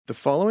The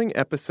following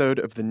episode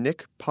of the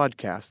Knick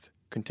Podcast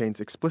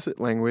contains explicit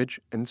language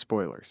and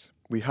spoilers.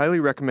 We highly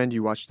recommend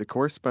you watch the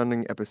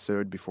corresponding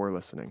episode before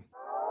listening.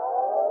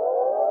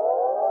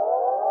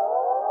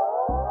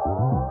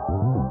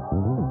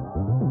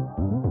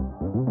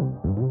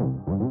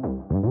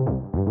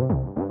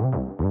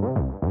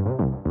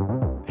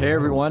 Hey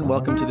everyone,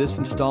 welcome to this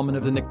installment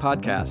of the Knick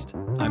Podcast.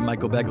 I'm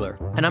Michael Begler.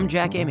 And I'm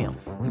Jack Amiel.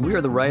 And we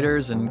are the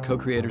writers and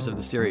co-creators of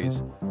the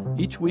series.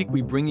 Each week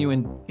we bring you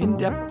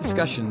in-depth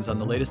discussions on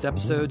the latest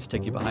episodes,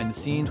 take you behind the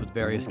scenes with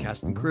various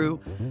cast and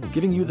crew,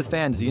 giving you the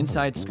fans the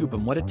inside scoop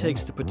on what it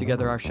takes to put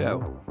together our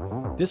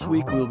show. This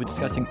week we will be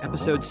discussing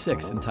episode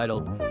 6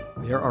 entitled,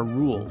 There Are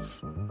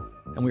Rules.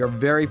 And we are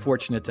very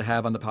fortunate to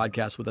have on the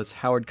podcast with us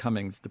Howard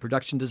Cummings, the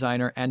production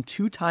designer and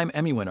 2-time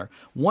Emmy winner,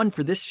 one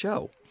for this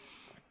show.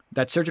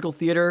 That surgical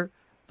theater,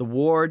 the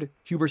ward,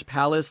 Huber's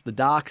Palace, the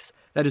docks,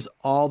 that is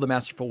all the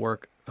masterful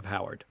work of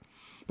Howard.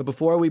 But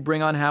before we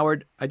bring on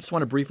Howard, I just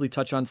want to briefly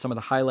touch on some of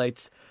the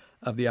highlights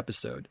of the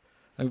episode.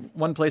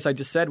 One place I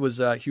just said was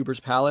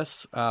Huber's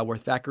Palace, where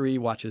Thackeray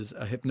watches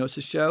a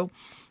hypnosis show,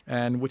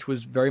 and which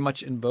was very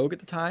much in vogue at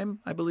the time,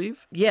 I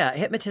believe. Yeah,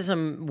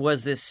 hypnotism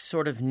was this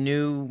sort of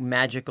new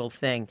magical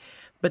thing.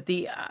 But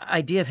the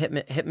idea of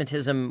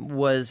hypnotism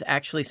was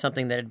actually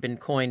something that had been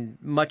coined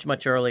much,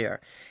 much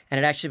earlier. And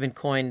it had actually been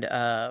coined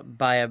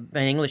by an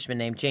Englishman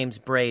named James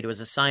Braid, who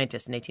was a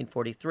scientist in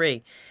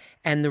 1843.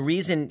 And the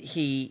reason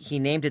he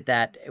named it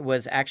that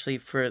was actually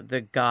for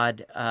the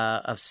god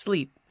of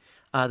sleep,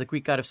 the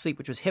Greek god of sleep,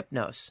 which was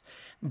Hypnos.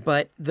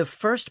 But the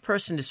first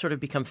person to sort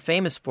of become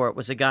famous for it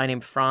was a guy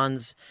named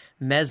Franz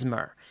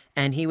Mesmer.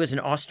 And he was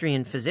an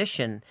Austrian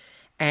physician.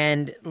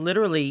 And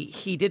literally,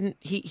 he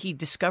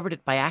discovered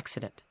it by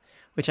accident,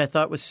 which I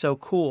thought was so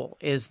cool,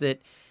 is that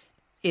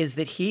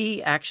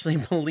he actually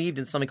believed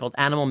in something called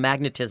animal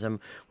magnetism,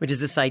 which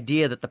is this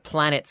idea that the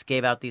planets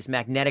gave out these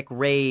magnetic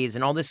rays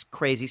and all this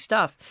crazy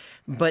stuff.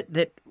 But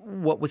that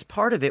what was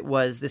part of it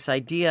was this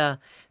idea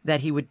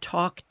that he would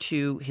talk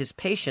to his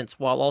patients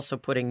while also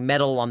putting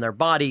metal on their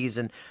bodies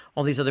and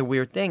all these other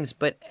weird things.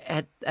 But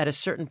at a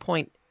certain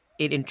point,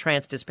 it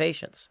entranced his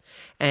patients.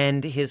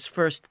 And his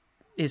first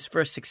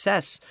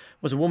success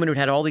was a woman who'd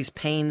had all these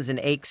pains and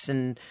aches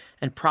and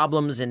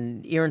problems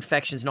and ear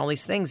infections and all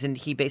these things. And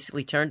he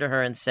basically turned to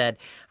her and said,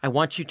 I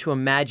want you to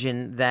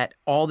imagine that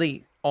all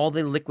the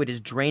liquid is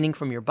draining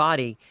from your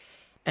body.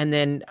 And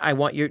then I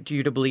want you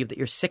to believe that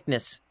your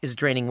sickness is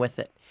draining with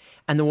it.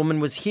 And the woman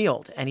was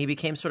healed. And he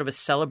became sort of a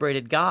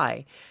celebrated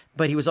guy.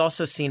 But he was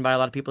also seen by a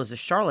lot of people as a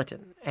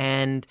charlatan.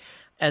 And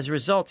as a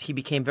result, he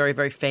became very,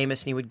 very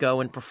famous, and he would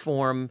go and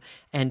perform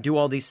and do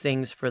all these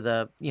things for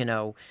the,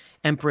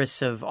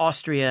 Empress of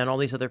Austria and all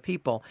these other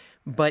people.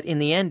 But in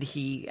the end,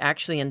 he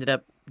actually ended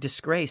up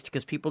disgraced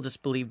because people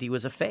just believed he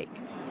was a fake.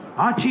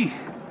 Archie,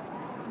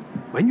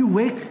 when you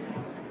wake,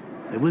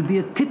 there will be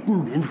a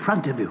kitten in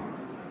front of you.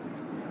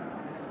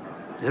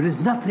 There is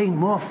nothing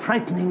more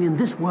frightening in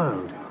this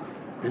world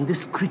than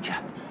this creature.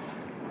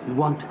 You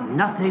want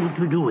nothing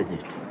to do with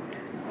it.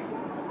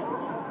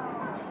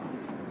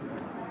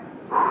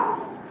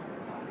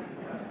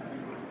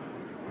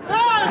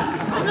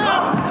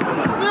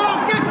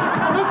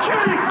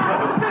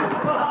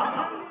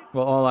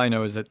 Well, all I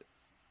know is that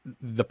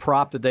the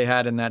prop that they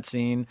had in that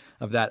scene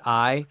of that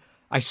eye,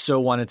 I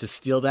so wanted to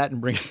steal that and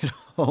bring it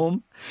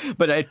home.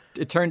 But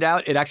it turned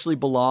out it actually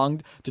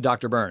belonged to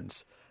Dr.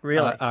 Burns.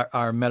 Really?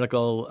 Our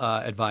medical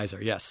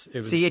advisor, yes.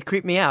 See, it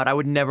creeped me out. I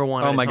would never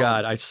want it. Oh my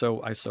God, I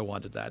so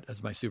wanted that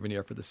as my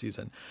souvenir for the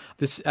season.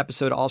 This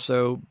episode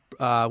also,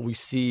 we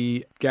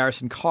see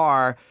Garrison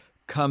Carr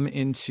come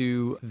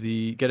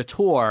get a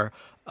tour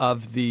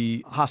of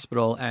the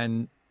hospital,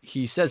 and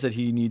he says that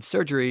he needs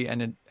surgery,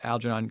 and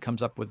Algernon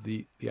comes up with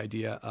the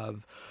idea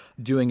of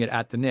doing it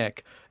at the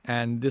Knick.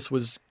 And this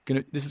is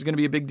going to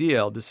be a big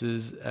deal. This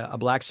is a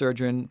black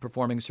surgeon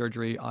performing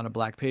surgery on a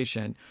black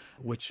patient,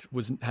 which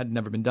had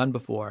never been done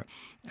before.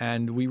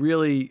 And we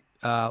really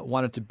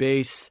wanted to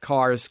base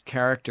Carr's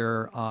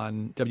character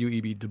on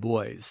W.E.B. Du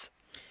Bois.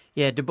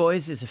 Yeah, Du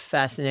Bois is a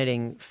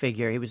fascinating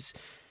figure. He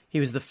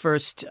was the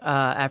first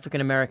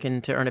African-American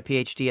to earn a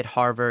Ph.D. at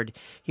Harvard.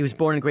 He was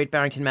born in Great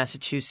Barrington,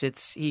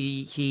 Massachusetts.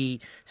 He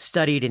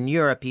studied in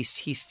Europe.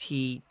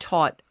 He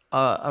taught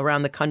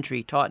around the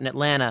country, taught in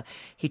Atlanta.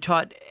 He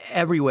taught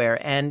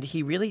everywhere. And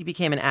he really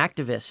became an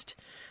activist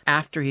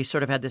after he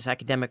sort of had this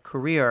academic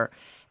career.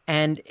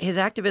 And his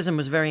activism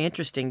was very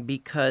interesting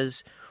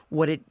because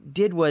what it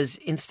did was,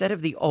 instead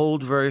of the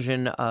old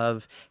version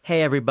of,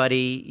 hey,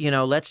 everybody,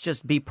 let's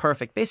just be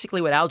perfect.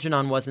 Basically what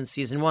Algernon was in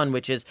season 1,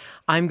 which is,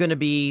 I'm going to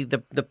be the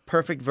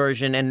perfect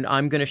version and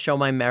I'm going to show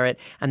my merit,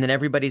 and then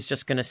everybody's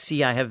just going to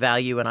see I have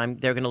value and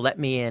they're going to let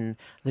me in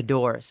the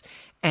doors.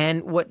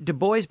 And what Du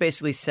Bois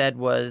basically said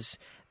was,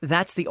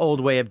 that's the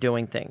old way of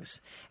doing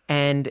things.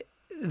 And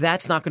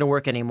that's not going to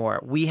work anymore.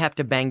 We have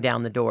to bang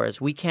down the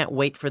doors. We can't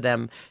wait for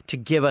them to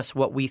give us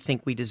what we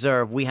think we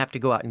deserve. We have to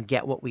go out and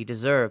get what we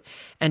deserve.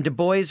 And Du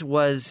Bois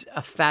was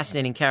a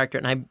fascinating character.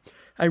 And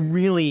I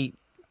really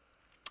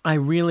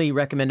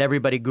recommend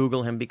everybody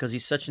Google him because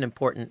he's such an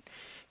important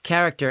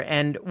character.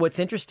 And what's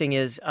interesting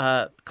is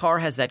Carr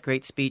has that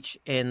great speech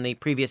in the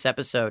previous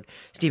episode,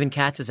 Stephen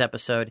Katz's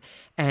episode,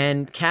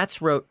 and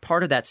Katz wrote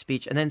part of that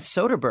speech, and then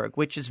Soderbergh,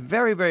 which is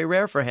very, very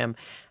rare for him,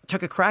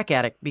 took a crack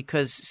at it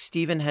because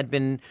Stephen had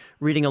been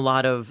reading a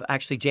lot of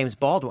actually James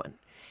Baldwin.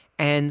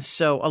 And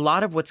so a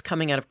lot of what's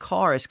coming out of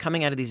Carr is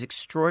coming out of these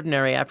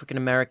extraordinary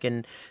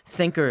African-American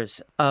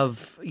thinkers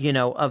of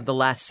the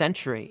last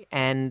century.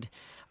 And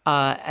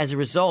as a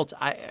result,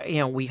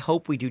 we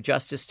hope we do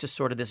justice to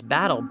sort of this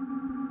battle.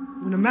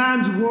 When a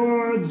man's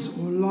words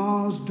or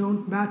laws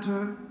don't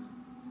matter,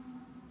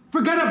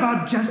 forget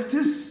about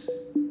justice,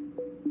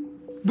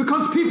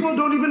 because people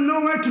don't even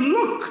know where to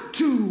look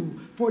to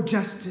for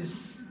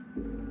justice.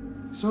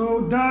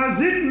 So does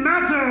it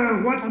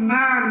matter what a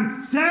man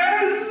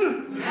says?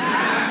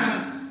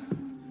 Yes!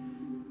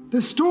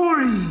 The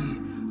story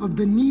of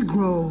the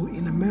Negro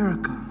in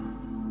America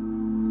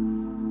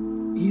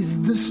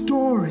is the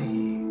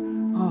story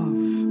of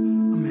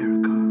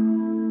America.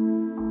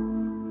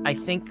 I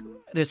think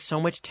there's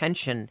so much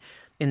tension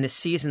in the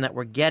season that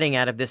we're getting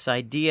out of this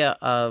idea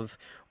of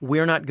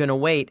we're not going to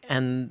wait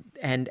and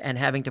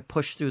having to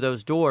push through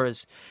those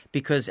doors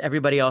because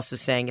everybody else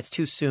is saying it's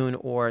too soon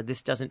or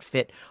this doesn't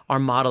fit our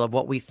model of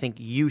what we think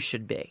you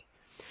should be.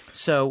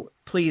 So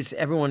please,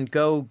 everyone,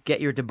 go get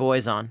your Du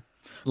Bois on.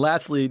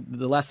 Lastly,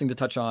 the last thing to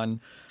touch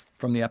on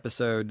from the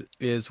episode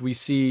is we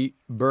see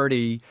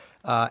Birdie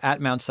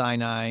at Mount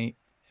Sinai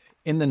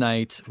in the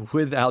night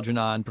with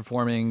Algernon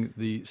performing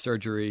the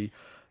surgery,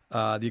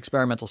 the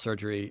experimental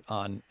surgery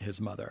on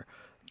his mother.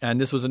 And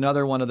this was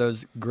another one of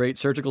those great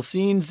surgical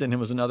scenes, and it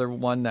was another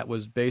one that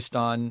was based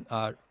on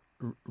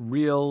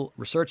real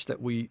research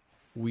that we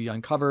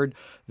uncovered,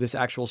 this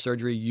actual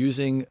surgery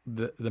using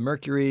the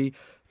mercury.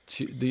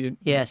 So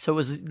it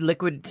was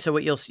liquid. So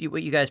what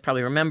you guys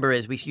probably remember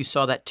is you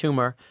saw that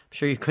tumor. I'm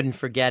sure you couldn't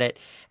forget it,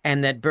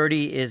 and that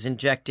Birdie is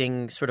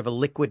injecting sort of a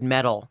liquid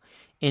metal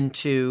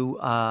into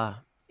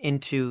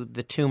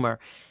the tumor,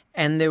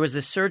 and there was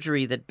a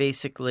surgery that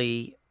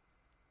basically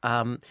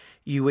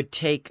you would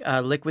take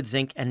liquid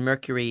zinc and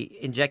mercury,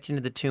 inject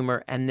into the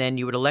tumor, and then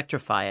you would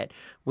electrify it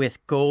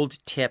with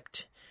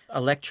gold-tipped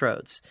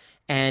electrodes,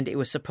 and it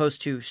was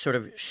supposed to sort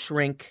of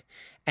shrink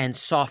and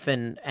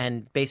soften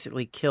and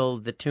basically kill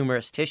the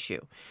tumorous tissue.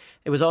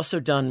 It was also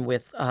done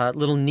with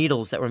little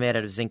needles that were made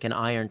out of zinc and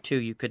iron too.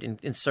 You could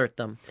insert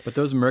them. But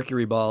those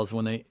mercury balls,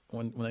 when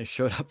they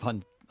showed up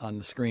on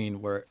the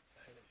screen, were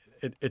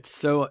it's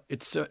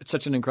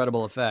such an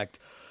incredible effect.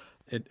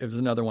 It was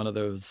another one of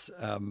those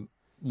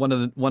one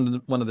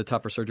of the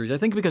tougher surgeries. I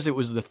think because it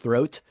was the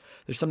throat.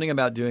 There's something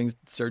about doing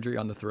surgery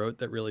on the throat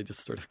that really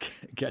just sort of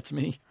gets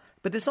me.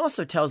 But this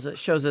also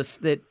shows us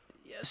that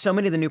so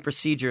many of the new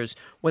procedures,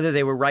 whether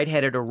they were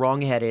right-headed or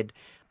wrong-headed,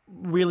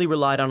 really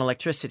relied on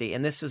electricity.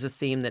 And this was a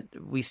theme that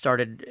we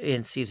started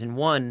in season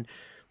 1,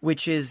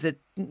 which is that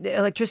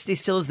electricity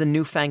still is the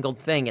newfangled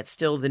thing. It's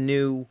still the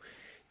new,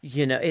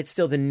 it's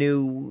still the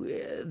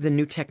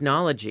new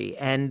technology.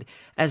 And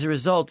as a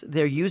result,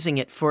 they're using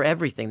it for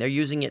everything. They're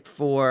using it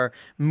for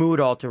mood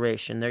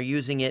alteration. They're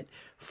using it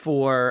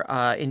for,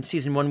 in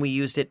season 1, we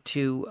used it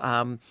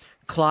to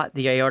clot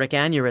the aortic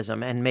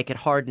aneurysm and make it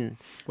harden.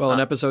 Well, in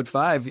episode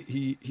 5,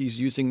 he's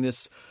using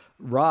this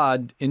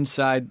rod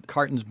inside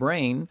Carton's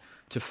brain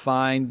to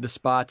find the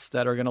spots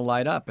that are going to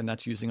light up, and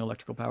that's using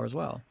electrical power as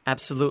well.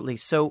 Absolutely.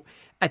 So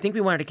I think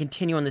we wanted to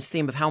continue on this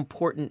theme of how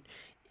important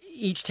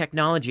each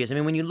technology is. I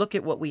mean, when you look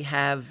at what we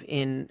have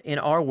in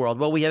our world,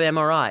 well, we have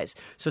MRIs.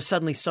 So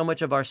suddenly so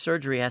much of our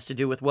surgery has to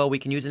do with, well, we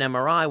can use an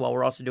MRI while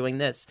we're also doing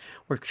this.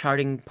 We're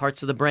charting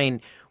parts of the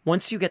brain.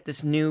 Once you get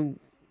this new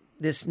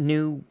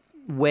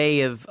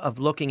way of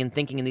looking and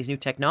thinking in these new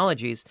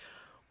technologies,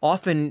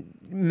 often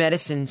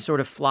medicine sort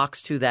of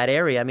flocks to that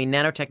area. I mean,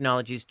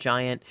 nanotechnology is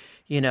giant.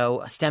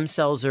 Stem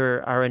cells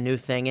are a new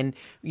thing. And,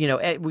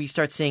 we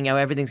start seeing how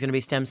everything's going to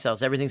be stem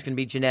cells. Everything's going to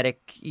be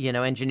genetic,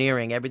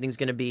 engineering. Everything's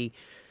going to be,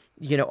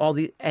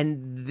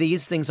 and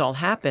these things all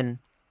happen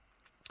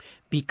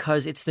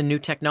because it's the new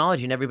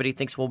technology. And everybody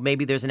thinks, well,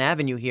 maybe there's an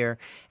avenue here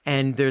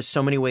and there's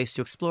so many ways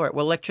to explore it.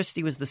 Well,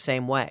 electricity was the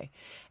same way.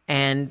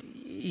 And,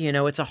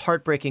 it's a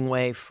heartbreaking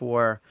way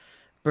for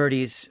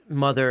Birdie's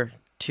mother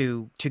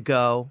to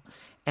go,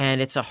 and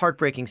it's a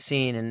heartbreaking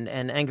scene,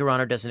 and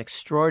Angarano does an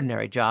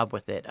extraordinary job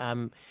with it.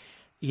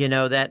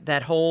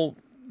 That whole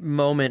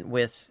moment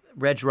with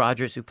Reg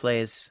Rogers, who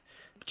plays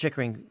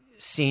Chickering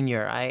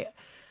Sr.,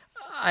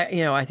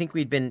 I think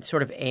we'd been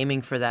sort of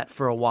aiming for that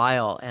for a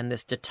while, and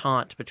this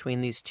detente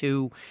between these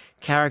two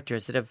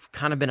characters that have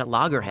kind of been at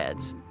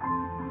loggerheads.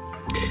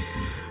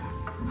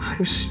 I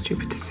was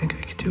stupid to think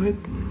I could do it.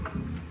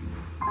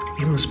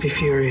 You must be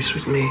furious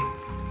with me.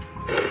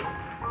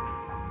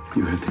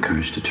 You had the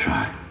courage to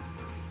try.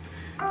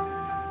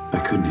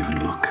 I couldn't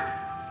even look.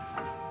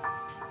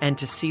 And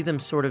to see them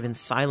sort of in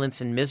silence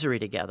and misery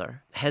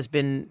together has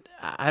been,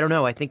 I don't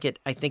know, I think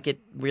it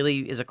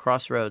really is a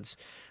crossroads.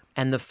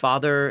 And the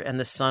father and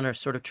the son are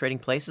sort of trading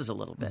places a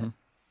little bit. Mm-hmm.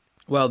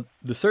 Well,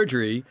 the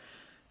surgery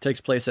takes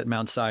place at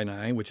Mount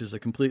Sinai, which is a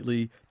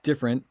completely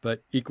different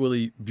but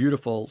equally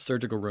beautiful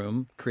surgical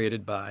room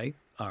created by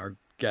our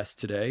guest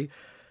today,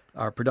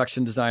 our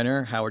production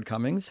designer, Howard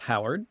Cummings.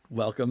 Howard,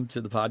 welcome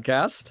to the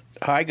podcast.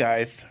 Hi,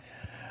 guys.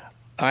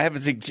 I have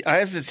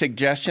a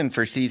suggestion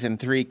for season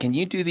 3. Can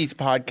you do these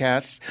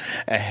podcasts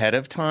ahead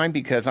of time?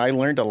 Because I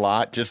learned a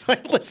lot just by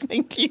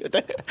listening to you.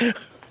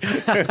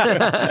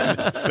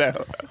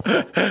 So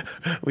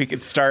we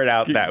could start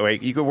out that way.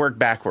 You could work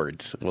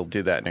backwards. We'll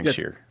do that next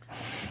year.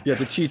 Yeah,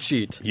 the cheat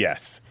sheet.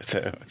 Yes.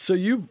 So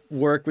you've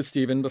worked with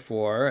Stephen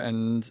before,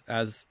 and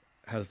as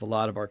has a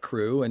lot of our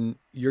crew, and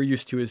you're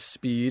used to his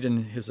speed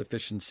and his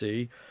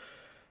efficiency.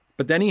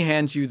 But then he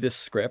hands you this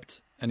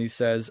script, and he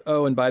says,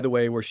 "Oh, and by the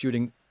way, we're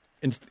shooting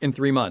in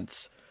 3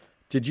 months."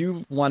 Did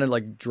you want to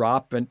like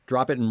drop it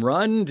and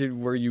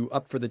run? Were you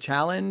up for the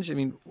challenge? I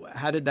mean,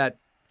 how'd that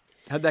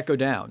go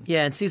down?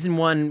 Yeah, in season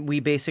 1, we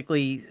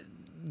basically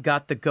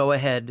got the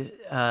go-ahead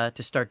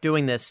to start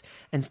doing this.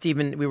 And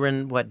Stephen, we were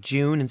in,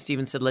 June? And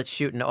Stephen said, let's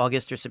shoot in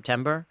August or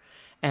September.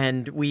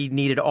 And we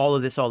needed all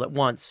of this all at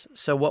once.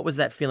 So what was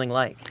that feeling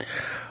like?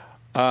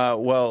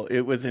 Well,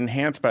 it was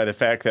enhanced by the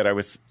fact that I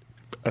was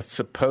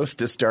supposed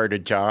to start a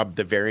job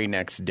the very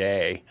next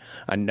day,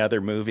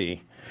 another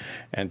movie.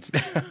 And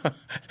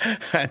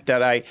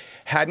that I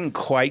hadn't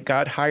quite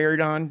got hired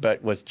on,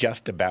 but was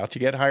just about to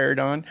get hired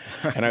on.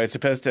 And I was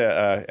supposed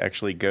to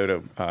actually go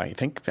to, I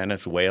think,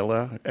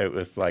 Venezuela. It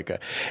was like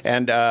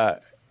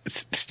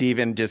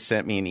Stephen just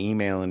sent me an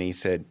email and he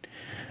said,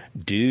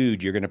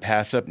 "Dude, you're going to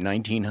pass up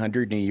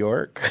 1900 New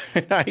York?"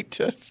 And I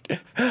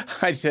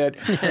said,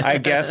 "I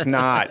guess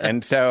not."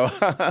 And so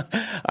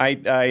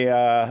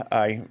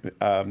I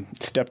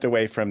stepped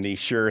away from the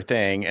sure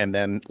thing and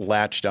then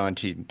latched on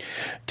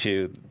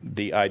to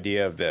the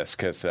idea of this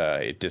because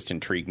it just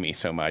intrigued me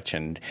so much.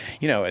 And,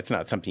 it's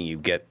not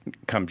something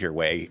comes your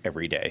way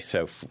every day.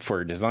 So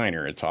for a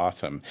designer, it's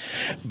awesome.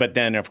 But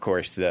then, of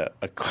course, the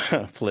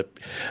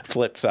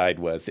flip side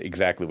was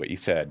exactly what you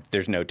said.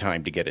 There's no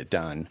time to get it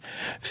done.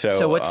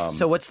 So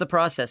what's the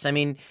process? I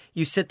mean,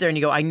 you sit there and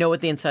you go, I know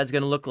what the inside's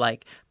going to look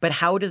like, but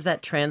how does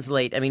that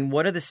translate? I mean,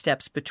 what are the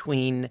steps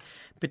between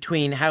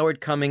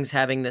Howard Cummings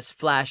having this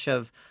flash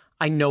of,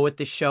 I know what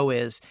this show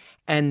is,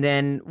 and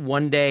then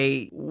one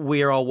day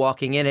we're all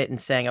walking in it and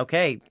saying,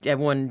 okay,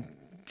 everyone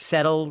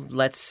settle,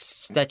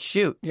 let's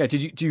shoot. Yeah.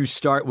 Did you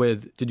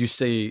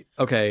say,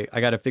 okay,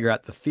 I got to figure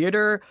out the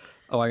theater?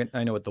 Oh,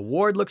 I know what the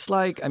ward looks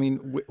like. I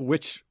mean,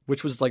 which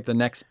was like the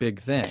next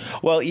big thing?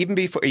 Well, even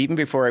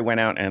before I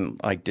went out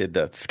and did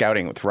the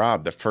scouting with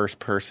Rob, the first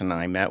person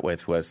I met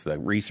with was the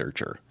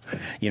researcher.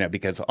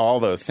 Because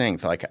all those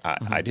things,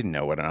 I didn't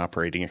know what an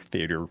operating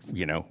theater,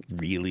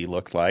 really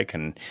looked like,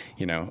 and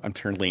I'm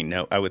certainly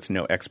I was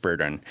no expert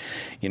on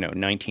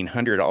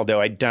 1900. Although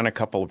I'd done a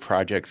couple of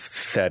projects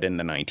set in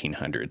the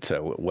 1900s,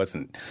 so it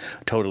wasn't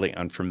totally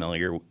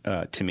unfamiliar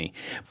to me.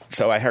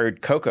 So I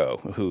hired Coco,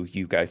 who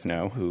you guys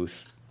know, who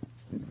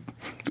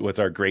was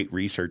our great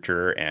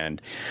researcher,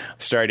 and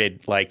started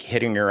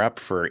hitting her up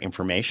for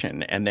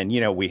information. And then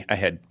I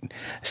had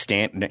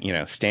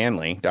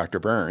Stanley, Dr.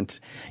 Burns,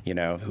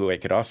 who I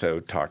could also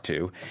talk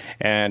to,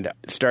 and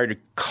started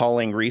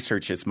calling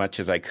research as much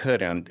as I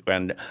could. And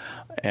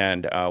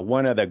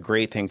one of the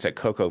great things that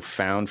Coco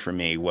found for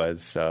me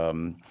was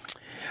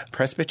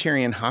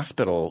Presbyterian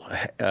Hospital,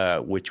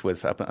 which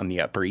was up on the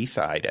Upper East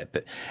Side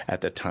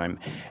at the time,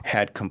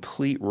 had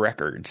complete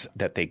records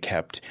that they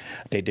kept.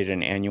 They did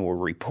an annual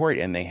report,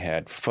 and they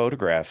had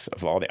photographs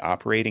of all the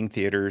operating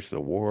theaters,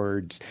 the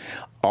wards,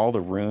 all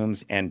the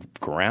rooms, and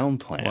ground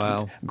plans.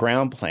 Wow.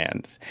 Ground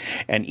plans.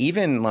 And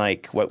even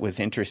what was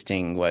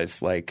interesting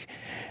was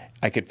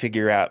I could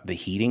figure out the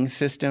heating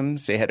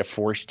systems. They had a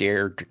forced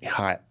air,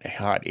 hot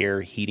air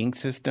heating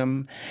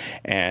system,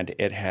 and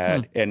it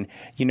had. And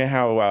you know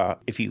how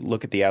if you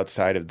look at the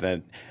outside of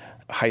the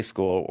high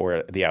school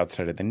or the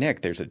outside of the Knick,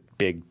 there's a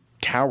big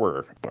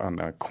tower on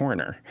the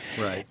corner.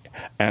 Right.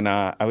 And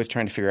I was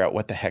trying to figure out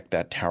what the heck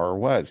that tower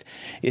was.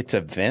 It's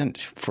a vent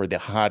for the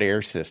hot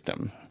air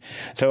system.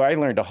 So I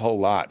learned a whole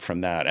lot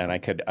from that, and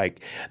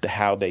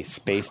how they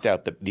spaced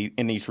out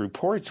in these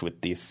reports with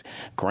these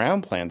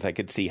ground plans. I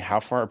could see how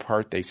far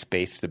apart they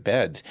spaced the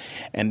beds,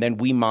 and then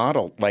we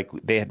modeled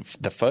they had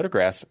the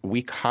photographs.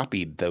 We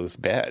copied those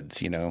beds,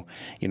 to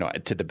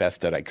the best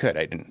that I could.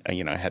 I didn't,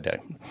 I had to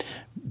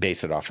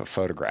base it off of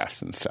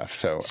photographs and stuff.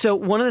 So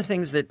one of the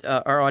things that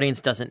our audience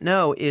doesn't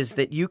know is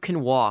that you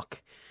can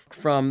walk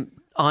from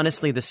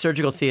honestly the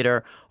surgical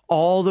theater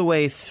all the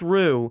way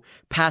through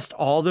past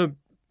all the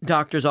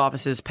doctor's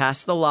offices,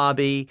 past the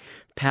lobby,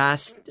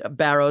 past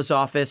Barrow's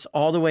office,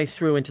 all the way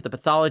through into the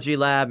pathology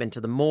lab, into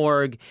the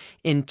morgue,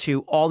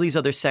 into all these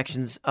other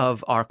sections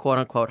of our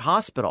quote-unquote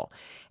hospital,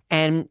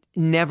 and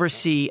never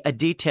see a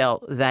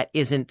detail that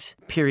isn't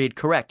period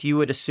correct. You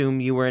would assume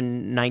you were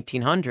in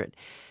 1900.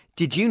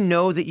 Did you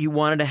know that you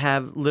wanted to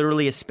have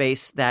literally a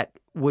space that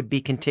would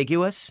be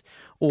contiguous?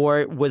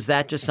 or was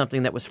that just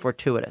something that was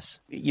fortuitous?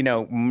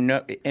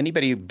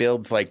 Anybody who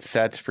builds like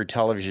sets for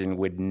television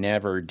would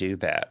never do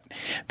that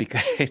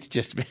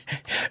because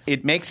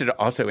it makes it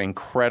also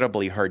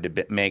incredibly hard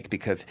to make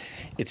because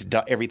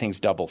everything's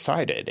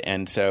double-sided.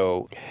 And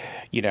so,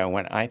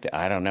 when I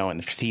don't know,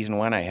 in season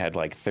 1 I had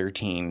like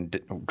 13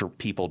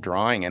 people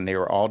drawing, and they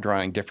were all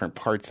drawing different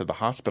parts of the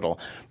hospital,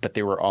 but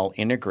they were all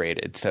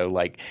integrated. So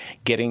like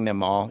getting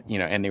them all,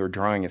 and they were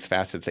drawing as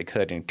fast as they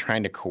could and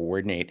trying to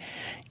coordinate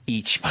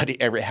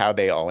how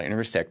they all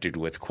intersected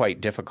was quite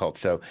difficult.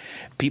 So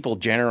people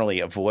generally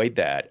avoid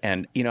that.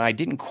 And, I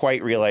didn't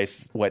quite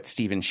realize what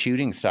Steven's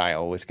shooting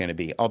style was going to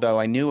be, although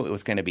I knew it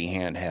was going to be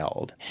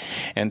handheld.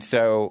 And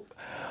so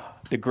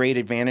the great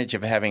advantage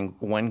of having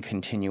one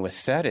continuous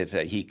set is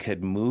that he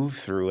could move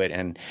through it.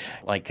 And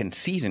like in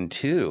season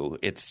 2,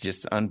 it's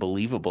just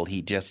unbelievable.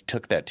 He just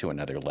took that to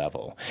another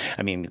level.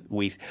 I mean,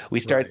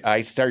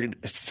 I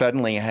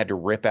suddenly had to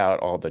rip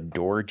out all the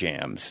door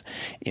jams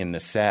in the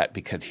set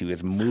because he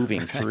was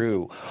moving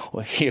through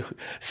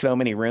so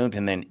many rooms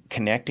and then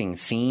connecting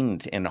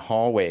scenes in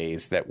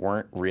hallways that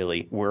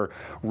were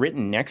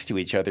written next to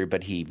each other,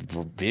 but he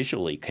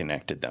visually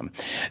connected them.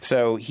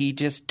 So he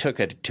just took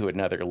it to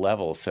another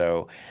level.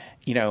 So,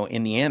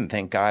 in the end,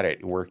 thank God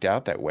it worked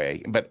out that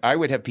way. But I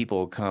would have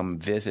people come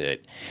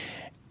visit,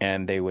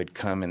 and they would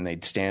come and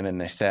they'd stand in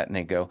the set and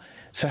they'd go,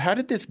 so how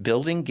did this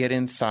building get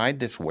inside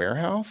this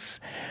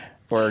warehouse?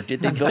 Or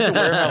did they build the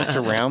warehouse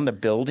around the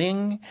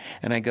building?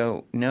 And I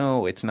go,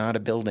 no, it's not a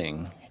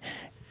building.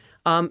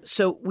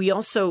 So we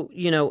also,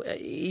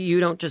 you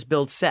don't just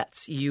build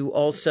sets. You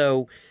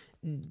also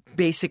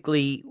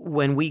basically,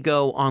 when we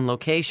go on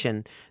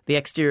location, the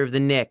exterior of the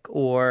Knick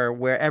or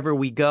wherever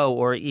we go,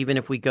 or even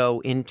if we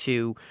go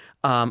into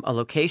a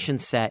location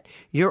set,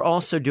 you're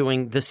also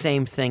doing the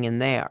same thing in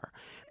there.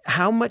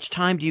 How much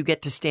time do you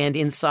get to stand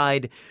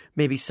inside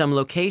maybe some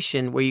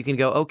location where you can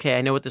go, okay,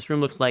 I know what this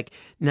room looks like.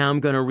 Now I'm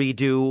going to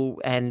redo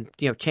and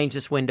change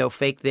this window,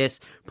 fake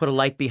this, put a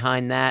light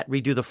behind that,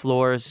 redo the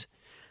floors.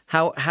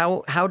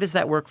 How does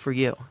that work for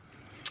you?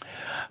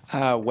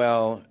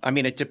 Well, I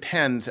mean, it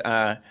depends.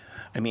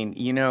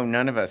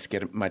 None of us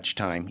get much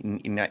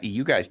time.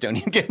 You guys don't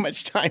even get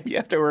much time. You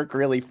have to work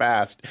really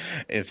fast,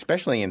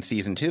 especially in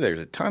season 2. There's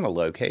a ton of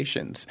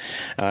locations.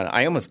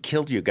 I almost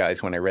killed you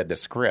guys when I read the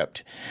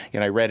script.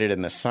 I read it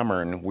in the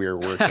summer, and we were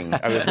working.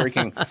 I was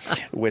working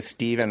with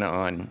Steven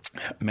on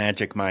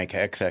Magic Mike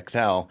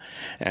XXL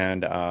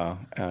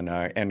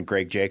and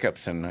Greg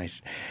Jacobson.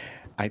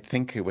 I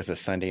think it was a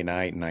Sunday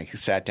night, and I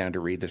sat down to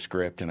read the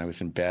script, and I was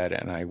in bed,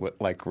 and I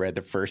read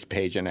the first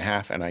page and a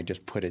half, and I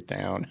just put it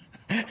down.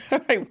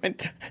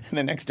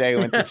 The next day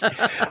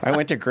I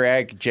went to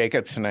Greg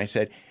Jacobs and I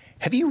said,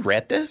 have you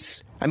read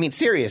this? I mean,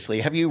 seriously,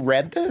 have you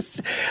read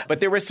this? But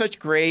there were such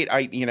great,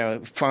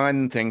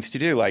 fun things to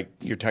do. Like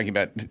you're talking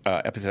about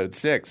episode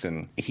 6,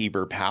 and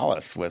Heber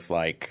Palace was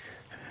like,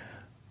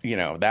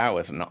 that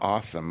was an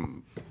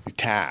awesome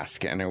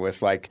task. And it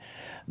was like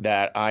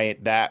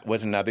that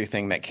was another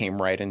thing that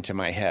came right into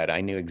my head.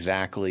 I knew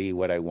exactly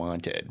what I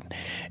wanted.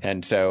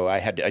 And so I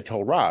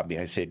told Rob,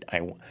 I said,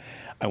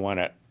 I want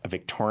a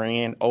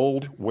Victorian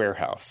old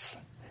warehouse.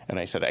 And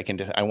I said,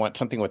 I want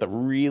something with a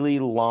really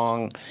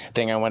long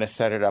thing. I want to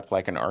set it up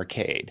like an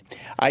arcade.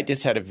 I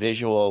just had a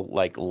visual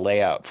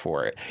layout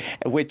for it,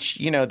 which,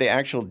 the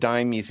actual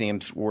dime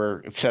museums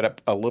were set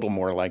up a little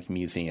more like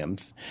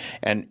museums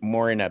and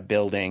more in a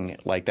building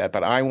like that.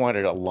 But I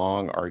wanted a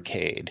long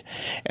arcade.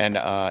 And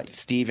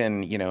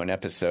Steven, in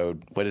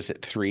episode,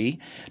 3,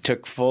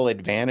 took full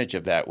advantage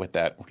of that with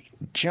that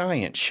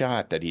giant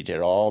shot that he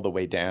did all the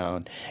way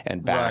down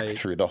and back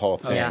through the whole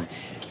thing. Yeah.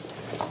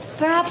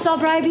 Perhaps I'll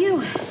bribe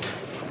you.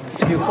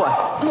 To do what?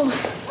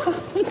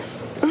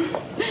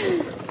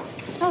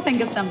 I'll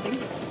think of something.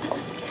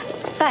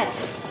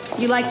 But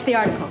you liked the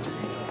article.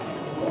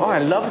 Oh, I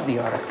loved the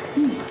article.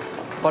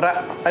 But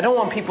I don't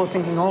want people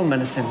thinking all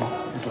medicine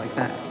is like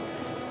that.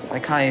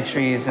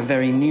 Psychiatry is a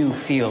very new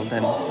field,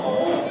 and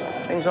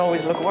things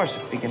always look worse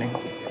at the beginning.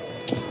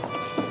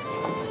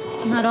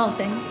 Not all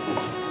things.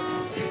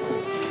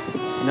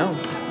 No,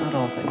 not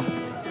all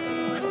things.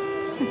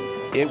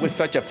 It was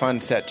such a fun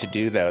set to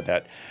do, though,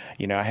 that,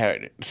 I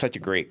had such a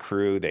great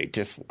crew. They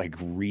just,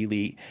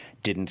 really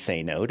didn't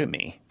say no to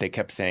me. They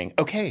kept saying,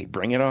 okay,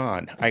 bring it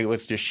on. I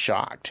was just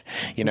shocked,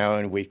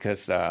 and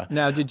because...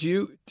 Now, did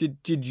you,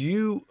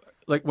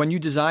 when you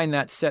designed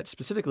that set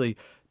specifically,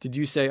 did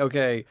you say,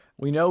 okay,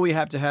 we know we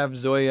have to have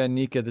Zoya and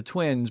Nika, the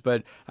twins,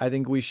 but I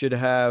think we should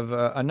have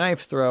a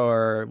knife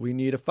thrower, we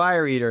need a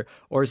fire eater,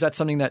 or is that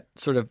something that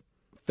sort of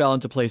fell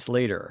into place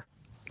later?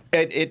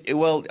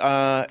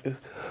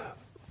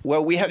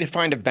 Well, we had to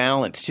find a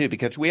balance, too,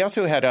 because we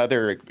also had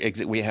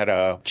we had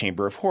a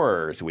Chamber of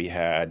Horrors, we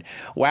had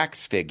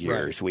wax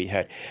figures,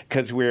 right.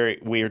 because we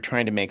were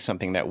trying to make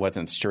something that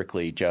wasn't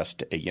strictly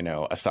just,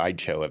 a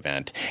sideshow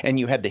event. And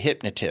you had the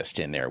hypnotist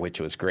in there, which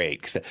was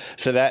great.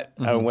 So that,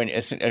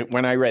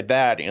 when I read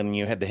that and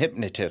you had the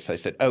hypnotist, I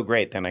said, oh,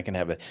 great, then I can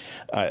have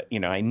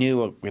I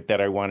knew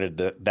that I wanted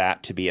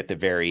that to be at the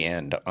very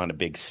end on a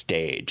big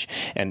stage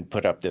and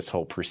put up this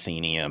whole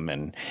proscenium.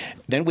 And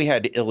then we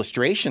had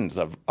illustrations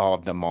of all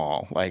of them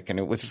all. And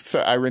it was, so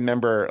I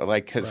remember,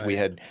 because we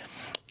had,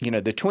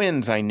 the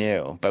twins I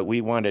knew, but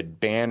we wanted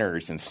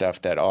banners and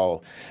stuff that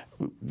all,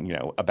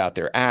 about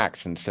their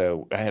acts. And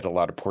so I had a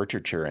lot of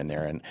portraiture in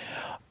there. And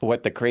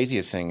what the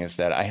craziest thing is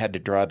that I had to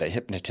draw the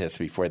hypnotist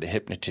before the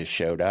hypnotist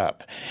showed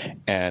up.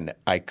 And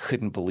I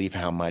couldn't believe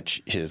how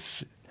much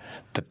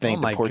the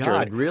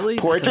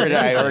portrait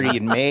I already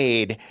had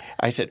made.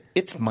 I said,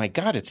 it's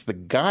the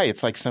guy.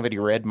 It's like somebody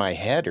read my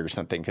head or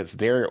something, because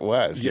there it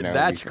was.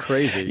 That's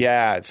crazy.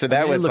 Yeah, so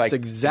that was looks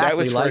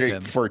exactly that was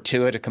him.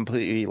 Fortuitous,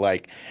 completely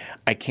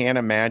I can't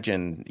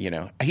imagine,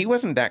 he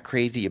wasn't that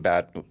crazy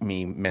about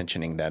me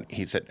mentioning that.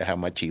 He said how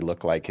much he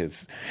looked like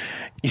his,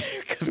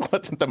 because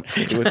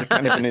it was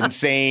kind of an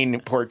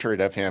insane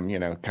portrait of him,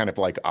 kind of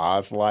like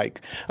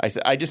Oz-like.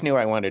 I just knew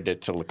I wanted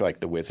it to look like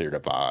the Wizard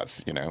of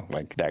Oz,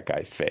 like that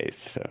guy's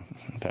face.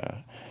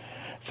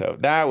 So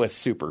that was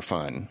super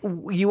fun.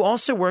 You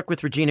also work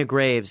with Regina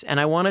Graves, and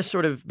I want to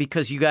sort of,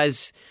 because you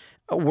guys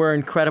were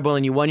incredible,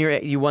 and you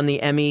won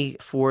the Emmy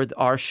for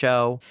our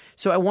show.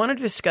 So I wanted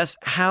to discuss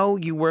how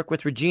you work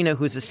with Regina,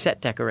 who's a set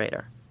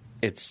decorator.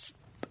 It's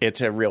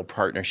a real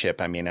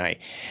partnership. I mean,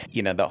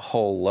 the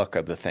whole look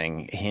of the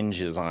thing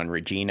hinges on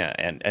Regina,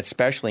 and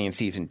especially in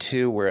season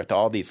 2, where with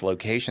all these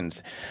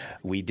locations,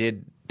 we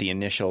did some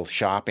initial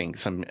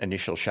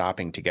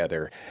shopping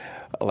together.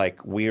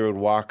 We would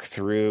walk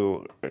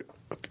through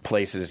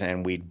places,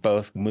 and we'd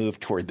both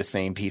move toward the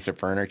same piece of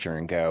furniture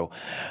and go,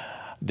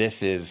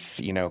 this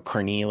is,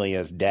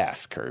 Cornelia's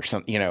desk or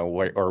something,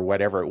 or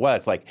whatever it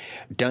was.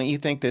 Don't you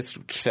think this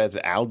says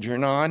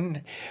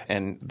Algernon?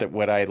 And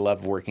what I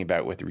love working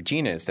about with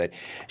Regina is that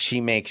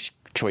she makes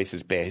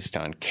choices based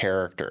on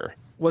character.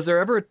 Was there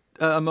ever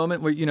a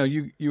moment where,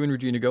 you and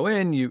Regina go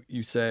in,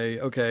 you say,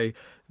 okay,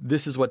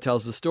 this is what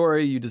tells the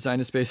story, you design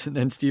a space, and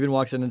then Steven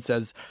walks in and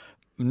says,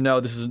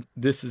 no,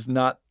 this is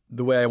not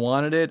the way I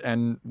wanted it,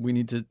 and we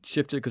need to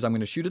shift it because I'm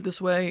going to shoot it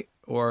this way?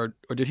 Or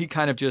did he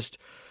kind of just...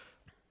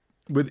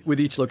 With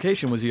each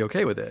location, was he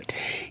okay with it?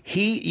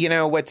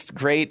 What's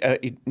great,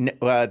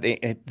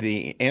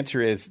 the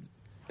answer is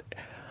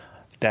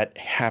that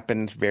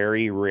happens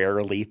very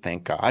rarely,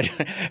 thank God,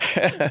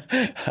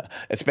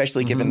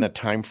 especially given the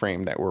time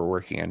frame that we're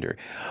working under.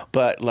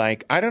 But,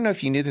 I don't know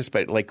if you knew this,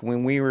 but,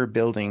 when we were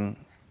building...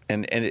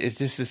 And it's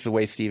just this is the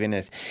way Steven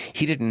is.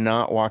 He did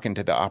not walk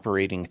into the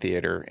operating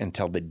theater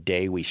until the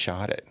day we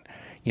shot it.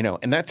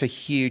 And that's a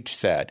huge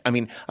set. I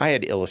mean, I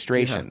had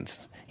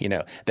illustrations.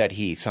 That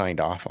he signed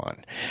off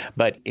on.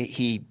 But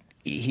he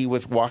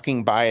was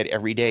walking by it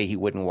every day. He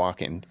wouldn't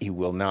walk in. He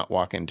will not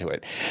walk into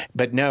it.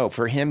 But no,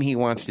 for him, he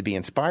wants to be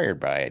inspired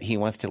by it. He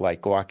wants to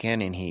walk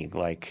in and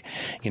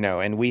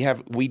and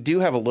we do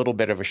have a little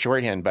bit of a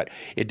shorthand, but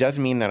it does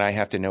mean that I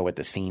have to know what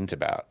the scene's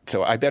about.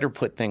 So I better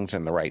put things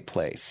in the right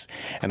place.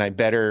 And I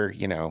better,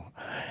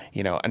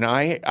 and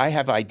I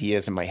have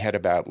ideas in my head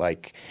about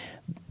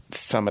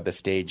some of the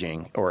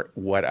staging, or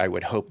what I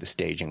would hope the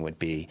staging would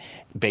be,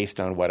 based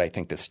on what I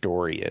think the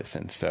story is.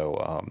 And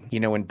so,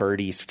 when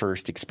Birdie's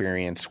first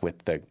experience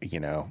with the,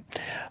 with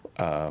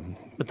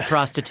the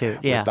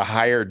prostitute, with the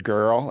hired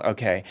girl,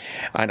 okay.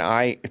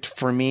 And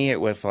for me,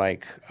 it was I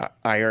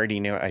already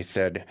knew. I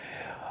said,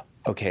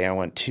 okay, I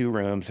want 2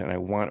 rooms, and I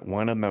want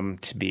one of them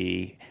to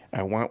be...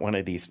 I want one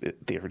of these.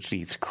 There's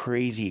these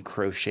crazy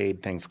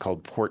crocheted things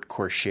called porte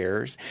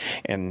cochères,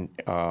 and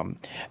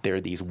there are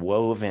these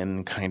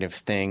woven kind of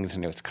things,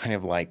 and it was kind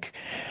of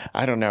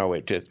I don't know.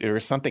 There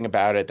was something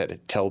about it that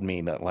it told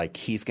me that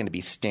he's going to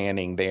be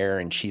standing there,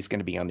 and she's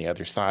going to be on the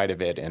other side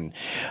of it, and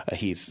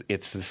it's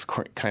this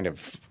kind of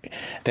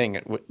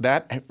thing.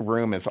 That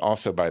room is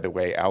also, by the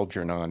way,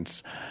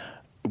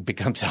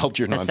 becomes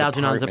Algernon's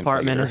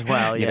apartment as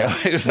well. Yeah,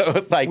 so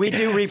it's we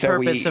do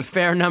repurpose a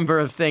fair number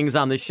of things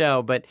on the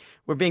show, but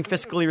we're being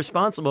fiscally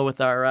responsible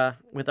with our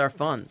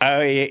funds.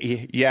 Oh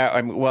yeah.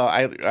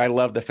 I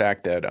love the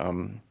fact that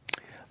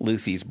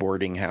Lucy's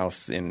boarding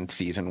house in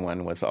season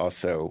 1 was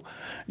also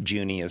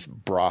Junia's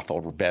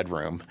brothel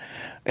bedroom.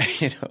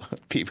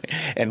 People,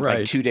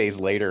 and 2 days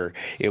later,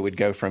 it would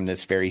go from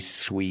this very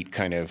sweet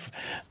kind of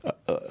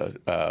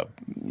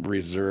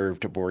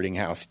reserved boarding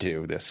house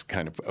to this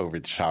kind of over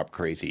the top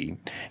crazy,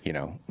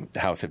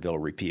 house of ill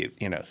repute.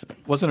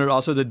 Wasn't it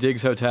also the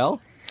Diggs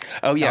Hotel?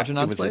 Oh yeah,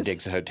 Algernon's it was place? the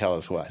Diggs Hotel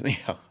as well.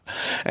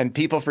 And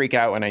people freak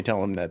out when I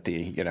tell them that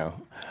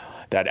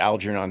that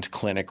Algernon's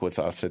clinic was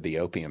also the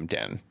opium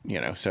den,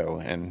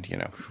 and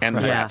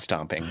the rat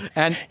stomping.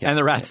 And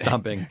the rat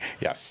stomping.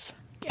 Yes.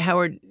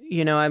 Howard,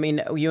 you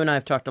and I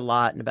have talked a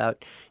lot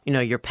about,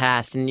 your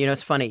past. And,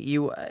 it's funny.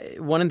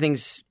 One of the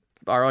things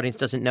our audience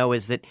doesn't know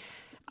is that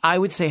I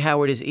would say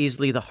Howard is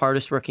easily the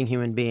hardest working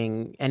human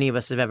being any of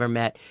us have ever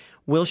met.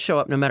 Will show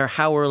up no matter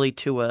how early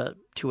to a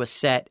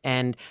set,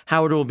 and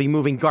Howard will be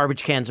moving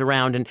garbage cans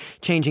around and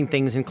changing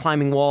things and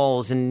climbing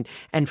walls and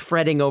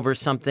fretting over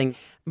something.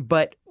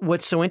 But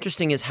what's so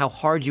interesting is how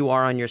hard you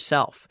are on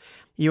yourself.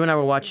 You and I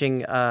were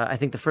watching, I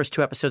think, the first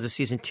 2 episodes of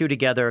season 2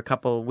 together a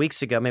couple of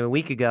weeks ago, maybe a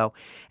week ago,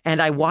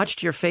 and I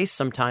watched your face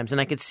sometimes,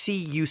 and I could see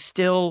you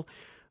still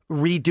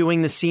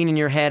redoing the scene in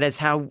your head as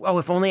how,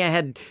 if only I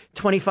had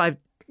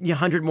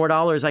 $2,500 more,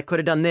 I could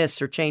have done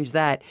this or changed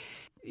that.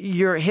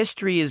 Your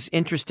history is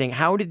interesting.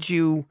 How did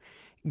you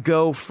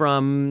go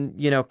from,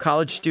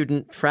 college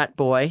student frat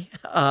boy,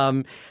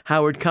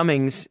 Howard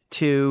Cummings,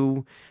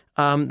 to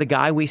the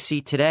guy we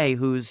see today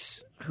who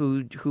is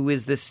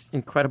this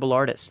incredible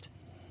artist?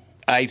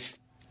 I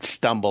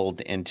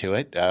stumbled into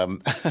it.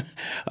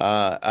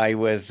 I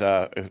was,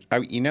 I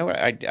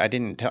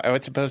didn't tell. I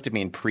was supposed to be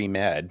in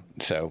pre-med,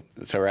 so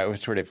I was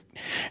sort of.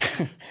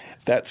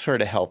 That's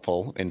sort of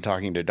helpful in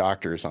talking to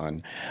doctors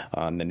on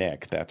the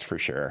Knick, that's for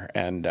sure.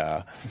 And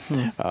I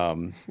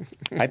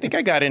think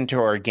I got into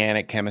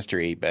organic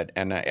chemistry,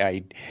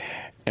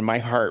 and my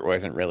heart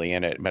wasn't really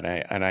in it. But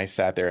I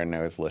sat there and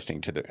I was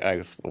listening to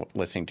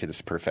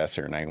this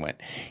professor, and I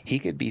went, he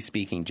could be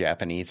speaking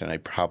Japanese, and I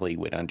probably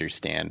would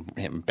understand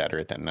him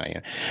better than I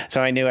am.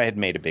 So I knew I had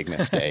made a big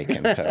mistake,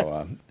 and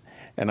so.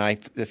 And I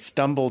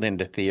stumbled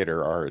into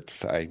theater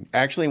arts. I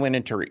actually went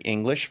into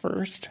English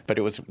first, but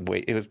it was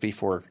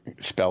before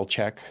spell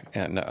check,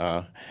 and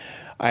I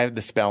have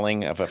the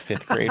spelling of a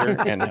 5th grader,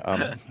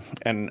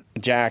 and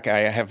Jack,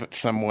 I have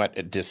somewhat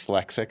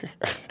dyslexic,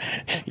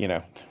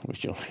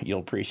 which you'll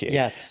appreciate.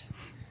 Yes,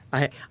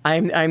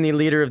 I'm the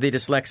leader of the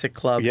dyslexic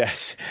club.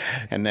 Yes,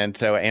 and then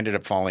so I ended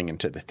up falling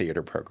into the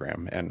theater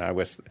program, and I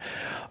was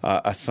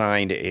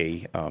assigned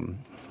a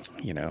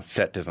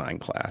set design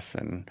class,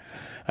 and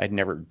I'd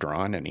never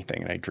drawn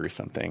anything, and I drew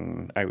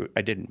something.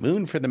 I did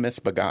Moon for the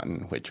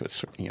Misbegotten, which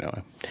was,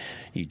 a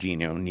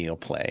Eugene O'Neill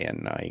play,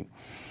 and I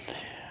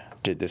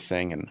did this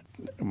thing, and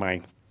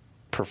my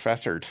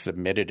professor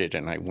submitted it,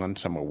 and I won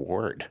some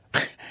award.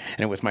 And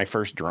it was my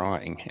first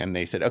drawing, and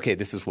they said, okay,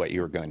 this is what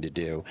you were going to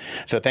do.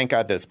 So thank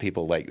God those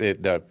people,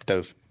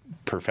 those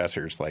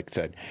professors,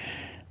 said,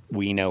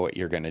 we know what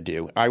you're going to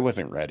do. I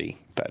wasn't ready,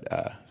 but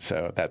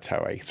so that's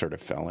how I sort of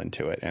fell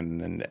into it,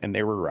 and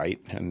they were right,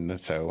 and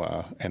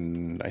so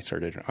and I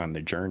started on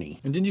the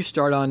journey. And did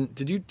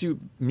you do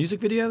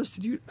music videos?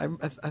 Did you? I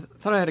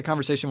thought I had a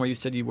conversation where you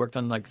said you worked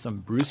on some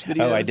Bruce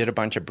videos. Oh, I did a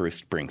bunch of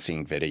Bruce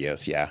Springsteen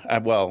videos. Yeah,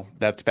 well,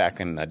 that's back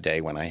in the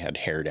day when I had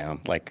hair down,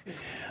 I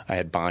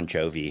had Bon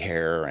Jovi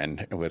hair,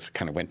 and it was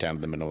kind of went down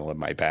to the middle of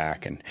my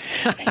back, and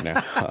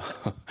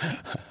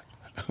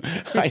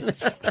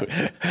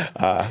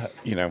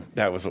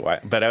that was why.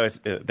 But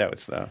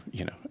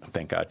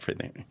thank God for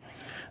the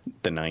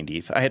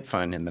 90s. I had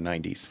fun in the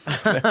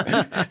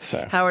 90s.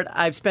 So. Howard,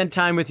 I've spent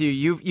time with you.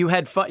 You've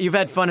had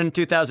fun in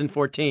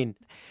 2014.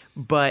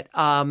 But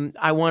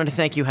I wanted to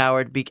thank you,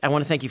 Howard. I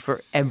want to thank you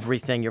for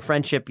everything, your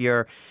friendship,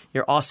 your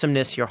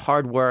awesomeness, your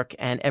hard work,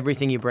 and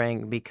everything you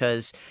bring,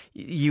 because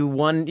you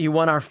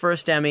won our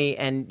first Emmy,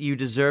 and you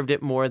deserved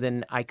it more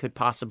than I could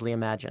possibly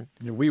imagine.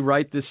 We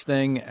write this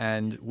thing,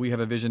 and we have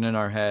a vision in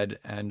our head,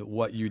 and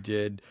what you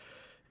did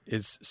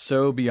is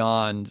so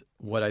beyond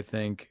what I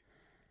think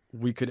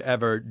we could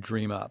ever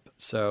dream up.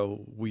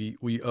 So we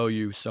owe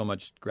you so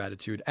much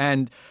gratitude.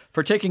 And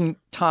for taking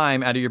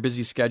time out of your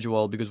busy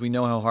schedule, because we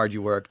know how hard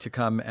you work, to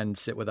come and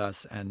sit with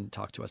us and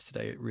talk to us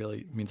today. It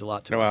really means a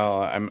lot to us.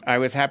 Well, I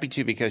was happy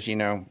to, because,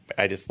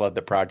 I just love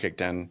the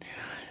project. And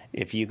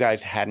if you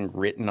guys hadn't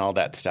written all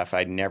that stuff,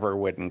 I never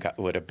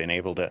would have been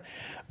able to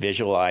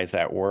visualize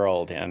that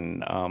world.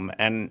 And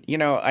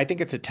I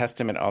think it's a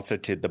testament also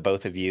to the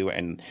both of you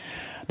and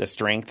the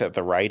strength of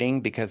the writing,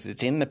 because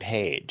it's in the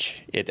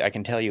page. I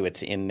can tell you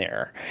it's in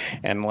there.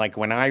 And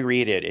when I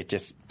read it, it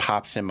just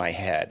pops in my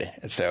head.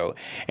 So,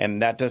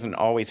 and that doesn't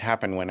always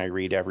happen when I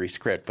read every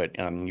script, but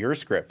on your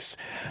scripts,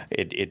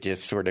 it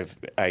just sort of,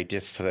 I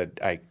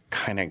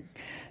kind of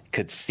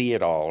could see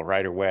it all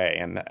right away.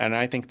 And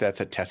I think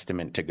that's a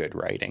testament to good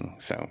writing.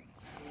 So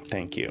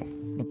thank you.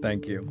 Well,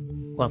 thank you.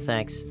 Well,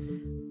 thanks.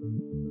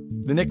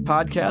 The Knick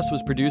Podcast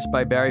was produced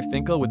by Barry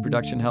Finkel with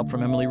production help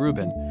from Emily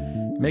Rubin.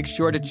 Make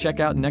sure to check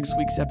out next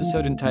week's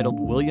episode entitled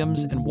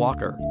Williams and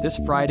Walker, this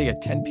Friday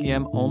at 10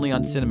 p.m. only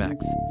on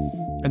Cinemax.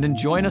 And then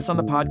join us on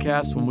the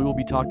podcast when we will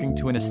be talking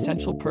to an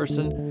essential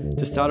person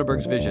to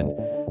Soderbergh's vision.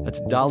 That's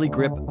Dolly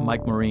Grip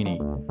Mike Marini.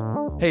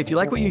 Hey, if you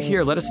like what you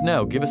hear, let us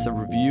know. Give us a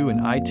review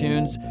in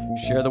iTunes,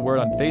 share the word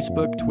on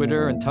Facebook,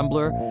 Twitter, and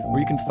Tumblr, where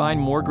you can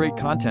find more great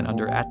content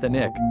under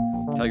 @TheKnick.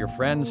 Tell your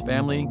friends,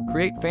 family,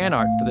 create fan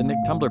art for the Knick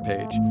Tumblr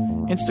page.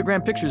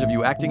 Instagram pictures of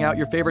you acting out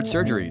your favorite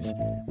surgeries.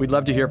 We'd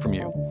love to hear from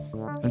you.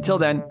 Until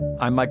then,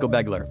 I'm Michael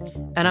Begler.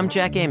 And I'm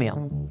Jack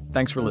Amiel.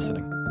 Thanks for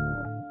listening.